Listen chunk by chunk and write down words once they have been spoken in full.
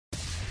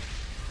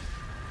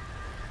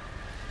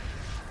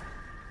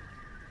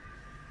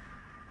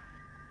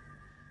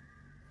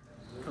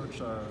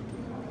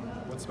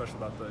what's special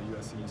about the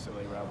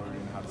USC-UCLA rivalry,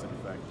 and how does it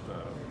affect the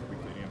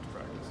week leading up to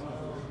practice?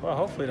 Well,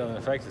 hopefully it doesn't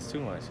affect us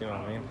too much, you know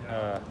what I mean?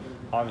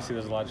 Obviously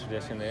there's a lot of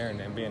tradition there,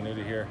 and being new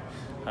to here,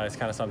 it's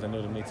kind of something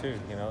new to me too,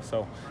 you know?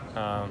 So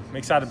I'm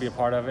excited to be a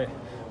part of it,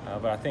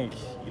 but I think,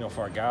 you know,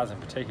 for our guys in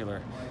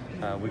particular,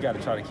 we got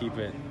to try to keep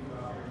it,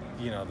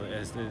 you know,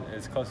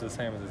 as close to the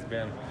same as it's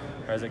been,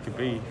 or as it could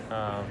be.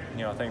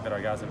 You know, I think that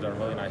our guys have done a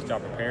really nice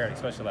job preparing,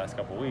 especially the last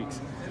couple of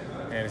weeks,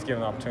 and it's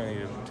given an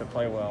opportunity to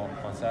play well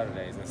on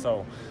Saturdays. And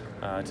so,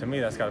 to me,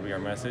 that's got to be our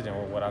message,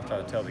 and what I've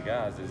tried to tell the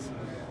guys is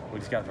we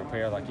just got to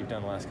prepare like you've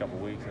done the last couple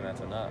of weeks, and that's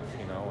enough,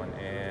 you know.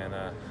 And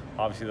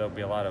obviously there'll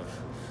be a lot of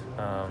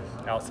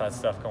outside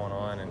stuff going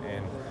on,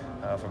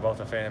 and for both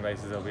the fan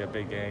bases, it'll be a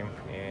big game,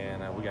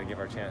 and we got to give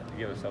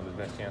ourselves the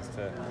best chance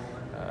to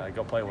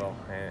go play well,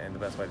 and the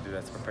best way to do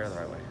that is to prepare the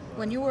right way.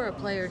 When you were a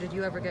player, did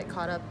you ever get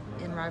caught up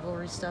in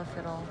rivalry stuff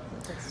at all?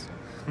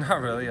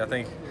 Not really. I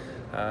think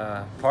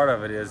part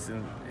of it is,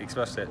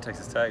 especially at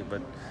Texas Tech,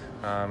 but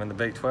in the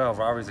Big 12,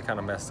 rivalries are kind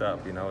of messed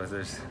up. You know,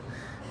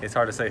 it's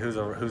hard to say who's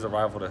a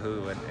rival to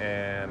who,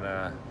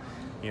 and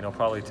you know,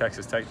 probably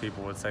Texas Tech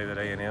people would say that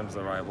A&M's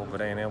the rival,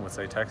 but A&M would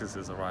say Texas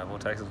is the rival.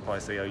 Texas would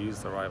probably say OU's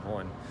the rival,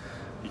 and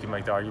you can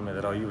make the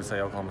argument that OU would say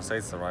Oklahoma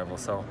State's the rival.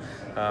 So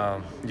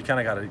you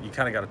kind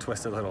of got a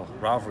twisted little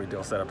rivalry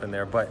deal set up in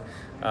there. But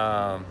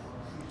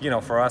you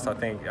know, for us, I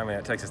mean,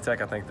 at Texas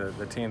Tech, I think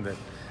the team that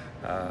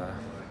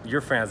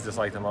your fans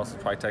dislike the most is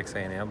probably Texas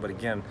A&M. But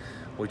again,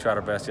 we tried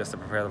our best just to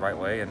prepare the right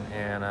way,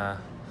 and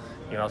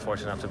you know, I was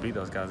fortunate enough to beat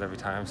those guys every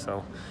time.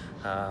 So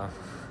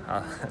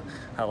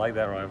I like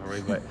that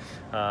rivalry. But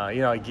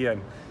you know,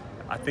 again,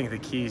 I think the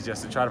key is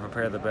just to try to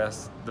prepare the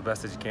best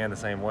that you can the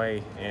same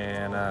way.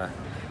 And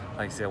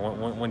like I said,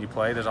 when you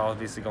play, there's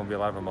obviously going to be a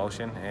lot of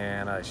emotion,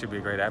 and it should be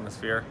a great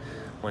atmosphere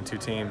when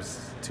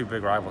two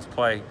big rivals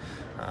play.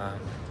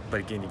 But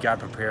again, you got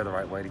to prepare the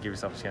right way to give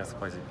yourself a chance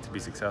to be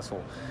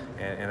successful,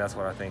 and that's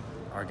what I think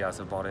our guys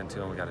have bought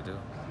into, and we got to do.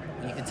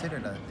 When you consider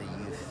the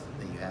youth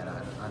that you had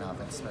on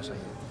offense, especially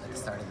at the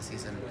start of the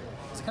season,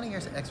 was it kind of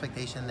your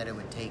expectation that it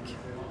would take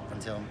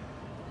until,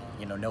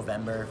 you know,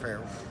 November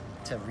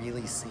to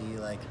really see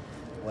like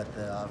what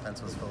the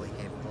offense was fully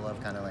capable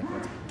of, kind of like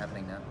what's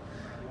happening now?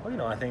 Well, you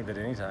know, I think that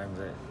any time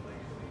that,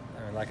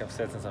 I mean, like I've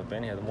said since I've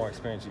been here, the more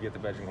experience you get, the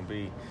better you're going to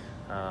be,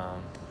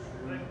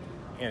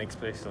 and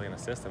especially in a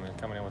system, and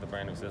coming in with a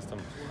brand new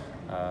system.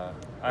 I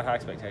have high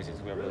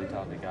expectations. We have really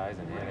talented guys,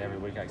 and every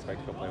week I expect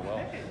to go play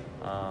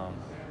well.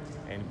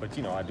 But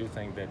you know, I do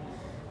think that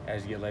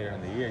as you get later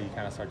in the year, you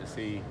kind of start to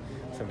see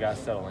some guys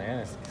settle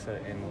in,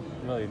 and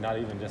really not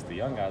even just the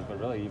young guys, but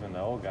really even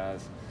the old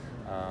guys,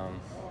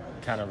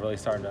 kind of really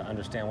starting to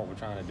understand what we're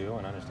trying to do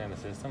and understand the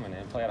system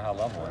and play at a high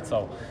level. And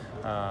so,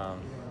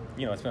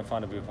 you know, it's been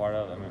fun to be a part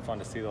of. I mean, fun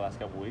to see the last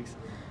couple of weeks.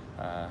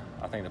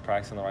 I think they're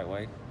practicing the right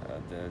way.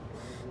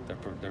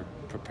 They're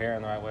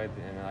preparing the right way.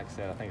 And like I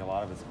said, I think a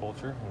lot of it's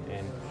culture.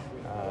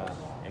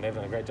 And they've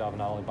done a great job of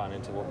not only buying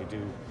into what we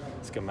do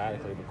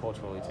schematically, but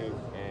culturally too,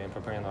 and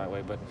preparing the right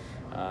way. But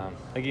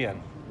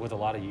again, with a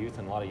lot of youth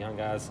and a lot of young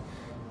guys,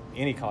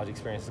 any college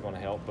experience is going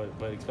to help.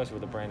 But especially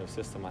with a brand new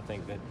system, I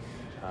think that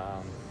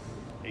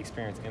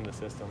experience in the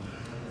system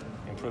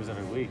improves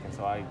every week, and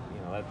so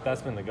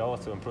that's been the goal,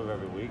 is to improve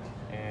every week,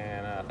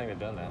 and I think they've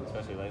done that,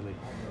 especially lately.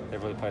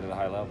 They've really played at a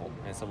high level,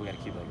 and so we got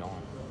to keep that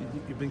going.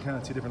 You've been kind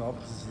of two different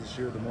offenses this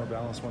year, the more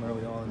balanced one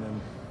early on and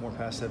then more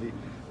pass heavy.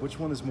 Which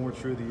one is more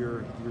true to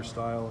your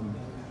style and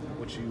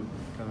what you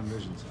kind of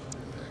envisioned?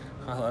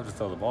 I love to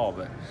throw the ball,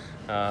 but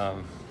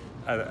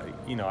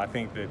I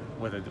think that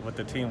with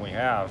the team we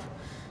have,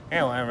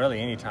 and really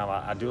any time,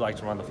 I do like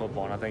to run the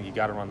football, and I think you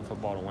got to run the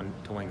football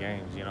to win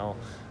games. You know,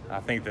 I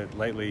think that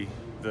lately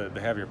the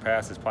heavier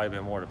pass has probably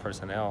been more due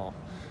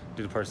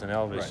to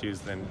personnel issues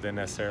than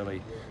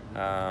necessarily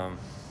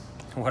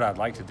what I'd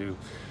like to do.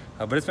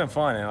 But it's been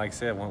fun, and like I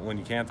said, when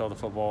you can throw the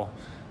football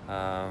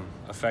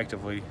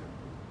effectively,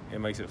 it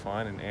makes it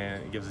fun,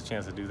 and it gives a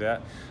chance to do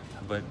that.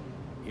 But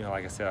you know,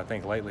 like I said, I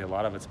think lately a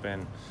lot of it's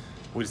been,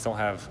 we just don't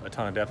have a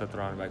ton of depth at the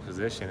running back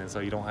position, and so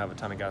you don't have a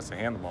ton of guys to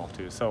hand the ball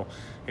to. So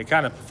it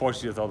kind of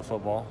forces you to throw the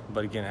football,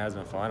 but again, it has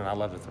been fun, and I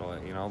love to throw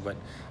it, you know. But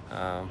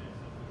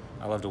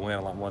I love to win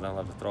a lot more than I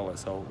love to throw it.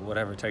 So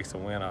whatever it takes to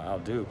win, I'll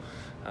do.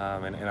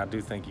 And I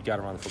do think you got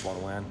to run the football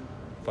to win.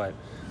 But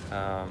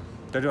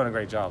they're doing a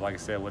great job, like I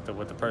said, with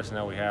the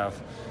personnel we have,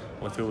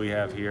 with who we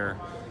have here,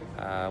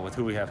 with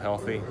who we have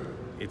healthy.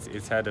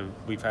 We've had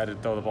to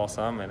throw the ball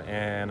some,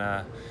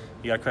 and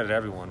you got to credit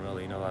everyone,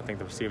 really. You know, I think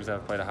the receivers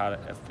have played at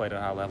a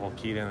high level.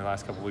 Keaton in the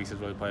last couple of weeks has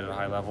really played at a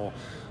high level,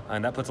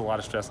 and that puts a lot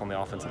of stress on the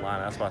offensive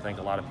line. That's what I think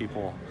a lot of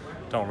people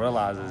don't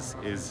realize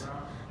is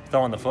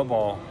throwing the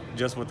football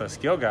just with the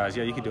skill guys.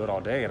 Yeah, you could do it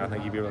all day, and I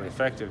think you'd be really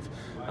effective.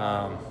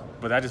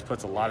 But that just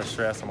puts a lot of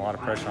stress and a lot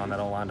of pressure on that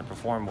O-line to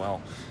perform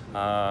well.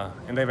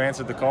 And they've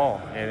answered the call,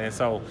 and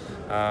so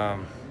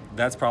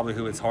that's probably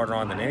who it's harder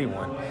on than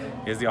anyone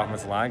is the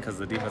offensive line, because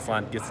the defensive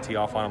line gets the tee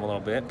off on them a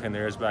little bit, pin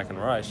their ears back and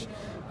rush.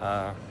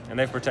 And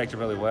they've protected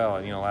really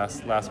well. You know,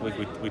 last week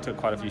we took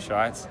quite a few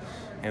shots,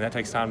 and that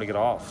takes time to get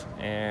off.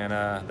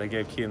 And they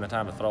gave Keaton the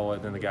time to throw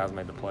it, then the guys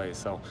made the plays.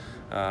 So,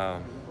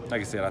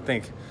 like I said, I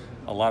think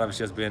a lot of it's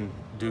just been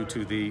due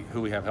to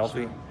who we have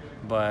healthy.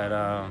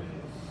 But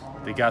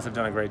the guys have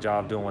done a great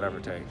job doing whatever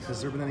it takes.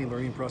 Has there been any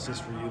learning process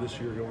for you this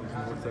year going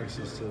from North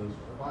Texas to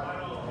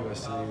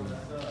USC and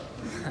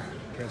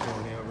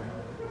transferring over?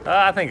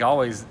 I think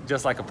always,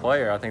 just like a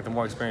player, I think the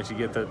more experience you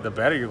get, the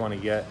better you're going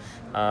to get.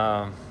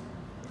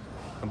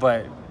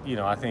 But, you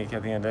know, I think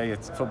at the end of the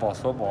day, football's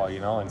football, you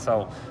know, and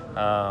so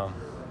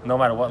no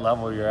matter what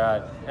level you're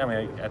at, I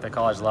mean, at the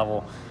college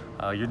level,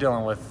 you're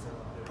dealing with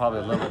probably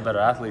a little bit better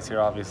athletes here,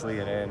 obviously,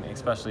 and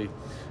especially,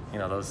 you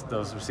know,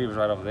 those receivers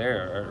right over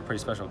there are pretty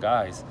special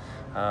guys.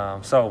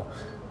 So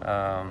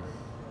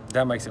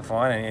that makes it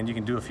fun, and you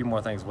can do a few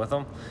more things with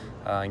them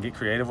and get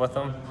creative with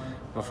them.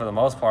 But for the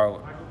most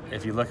part,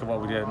 if you look at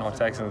what we did at North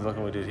Texas and look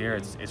at what we did here,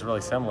 it's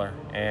really similar.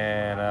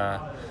 And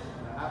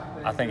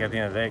I think at the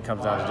end of the day, it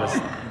comes down to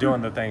just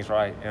doing the things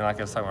right. And like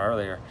I was talking about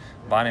earlier,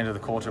 buying into the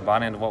culture,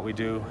 buying into what we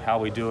do, how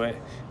we do it.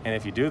 And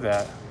if you do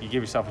that, you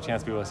give yourself a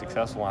chance to be really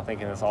successful. And I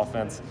think in this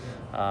offense,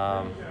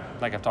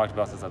 like I've talked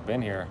about since I've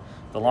been here,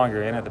 the longer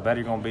you're in it, the better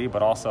you're going to be.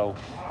 But also,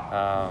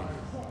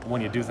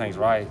 when you do things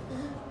right,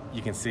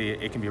 you can see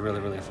it can be really,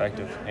 really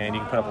effective. And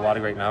you can put up a lot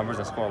of great numbers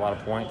and score a lot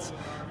of points.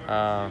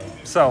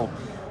 So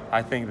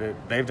I think that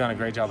they've done a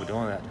great job of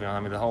doing that. I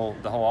mean, the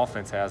whole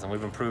offense has, and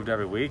we've improved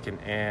every week.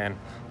 And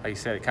like you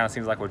said, it kind of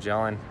seems like we're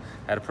gelling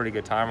at a pretty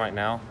good time right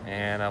now,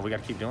 and we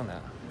got to keep doing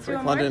that.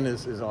 Drake London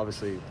is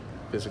obviously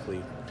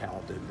physically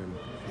talented and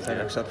he's had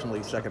an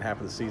exceptionally second half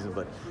of the season.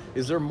 But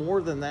is there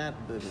more than that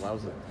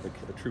allows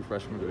a true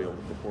freshman to be able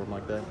to perform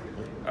like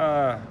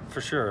that?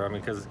 For sure. I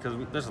mean, because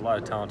there's a lot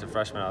of talented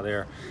freshmen out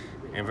there,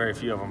 and very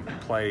few of them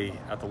play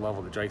at the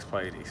level that Drake's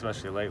played,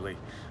 especially lately.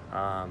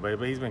 But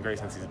he's been great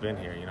since he's been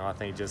here. You know, I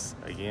think just,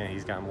 again,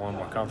 he's gotten more and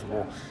more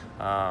comfortable.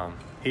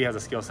 He has a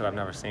skill set I've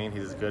never seen.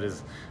 He's as good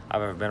as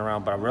I've ever been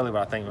around. But really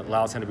what I think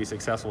allows him to be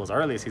successful as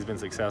early as he's been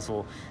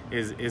successful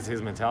is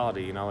his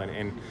mentality, you know.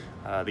 And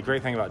the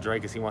great thing about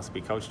Drake is he wants to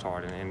be coached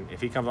hard. And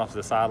if he comes off to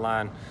the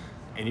sideline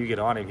and you get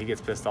on him, he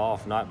gets pissed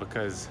off, not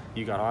because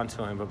you got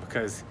onto him, but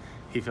because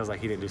he feels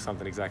like he didn't do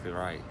something exactly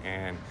right.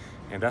 And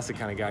that's the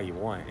kind of guy you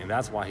want. And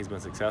that's why he's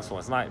been successful.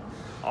 It's not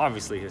 –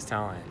 obviously his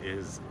talent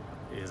is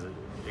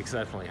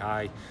exceptionally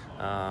high.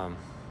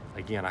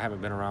 Again, I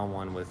haven't been around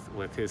one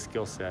with his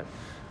skill set,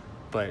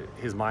 but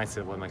his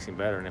mindset what makes him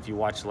better. And if you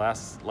watch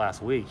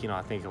last week, you know,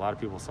 I think a lot of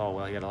people saw,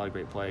 well, he had a lot of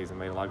great plays and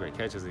made a lot of great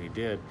catches, and he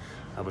did.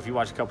 But if you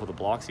watch a couple of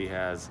the blocks he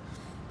has,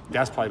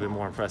 that's probably been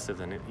more impressive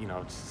than, you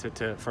know,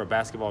 for a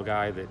basketball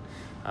guy that,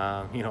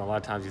 you know, a lot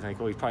of times you think,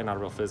 oh, he's probably not a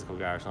real physical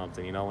guy or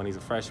something. You know, when he's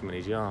a freshman,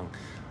 he's young,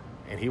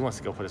 and he wants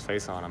to go put his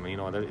face on him. And, you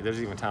know,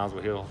 there's even times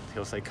where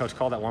he'll say, Coach,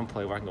 call that one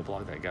play where I can go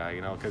block that guy,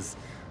 you know, because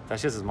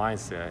that's just his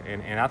mindset.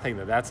 And I think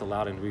that's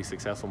allowed him to be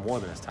successful more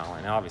than his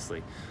talent. And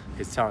obviously,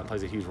 his talent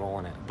plays a huge role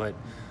in it. But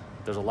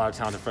there's a lot of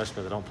talented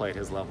freshmen that don't play at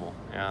his level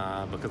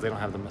because they don't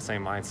have the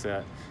same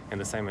mindset and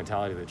the same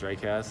mentality that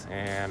Drake has.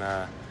 And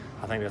I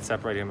think that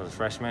separated him as a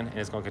freshman, and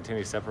it's going to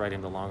continue to separate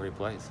him the longer he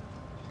plays.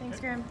 Thanks,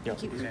 Graham. Yep.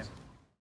 Thank you.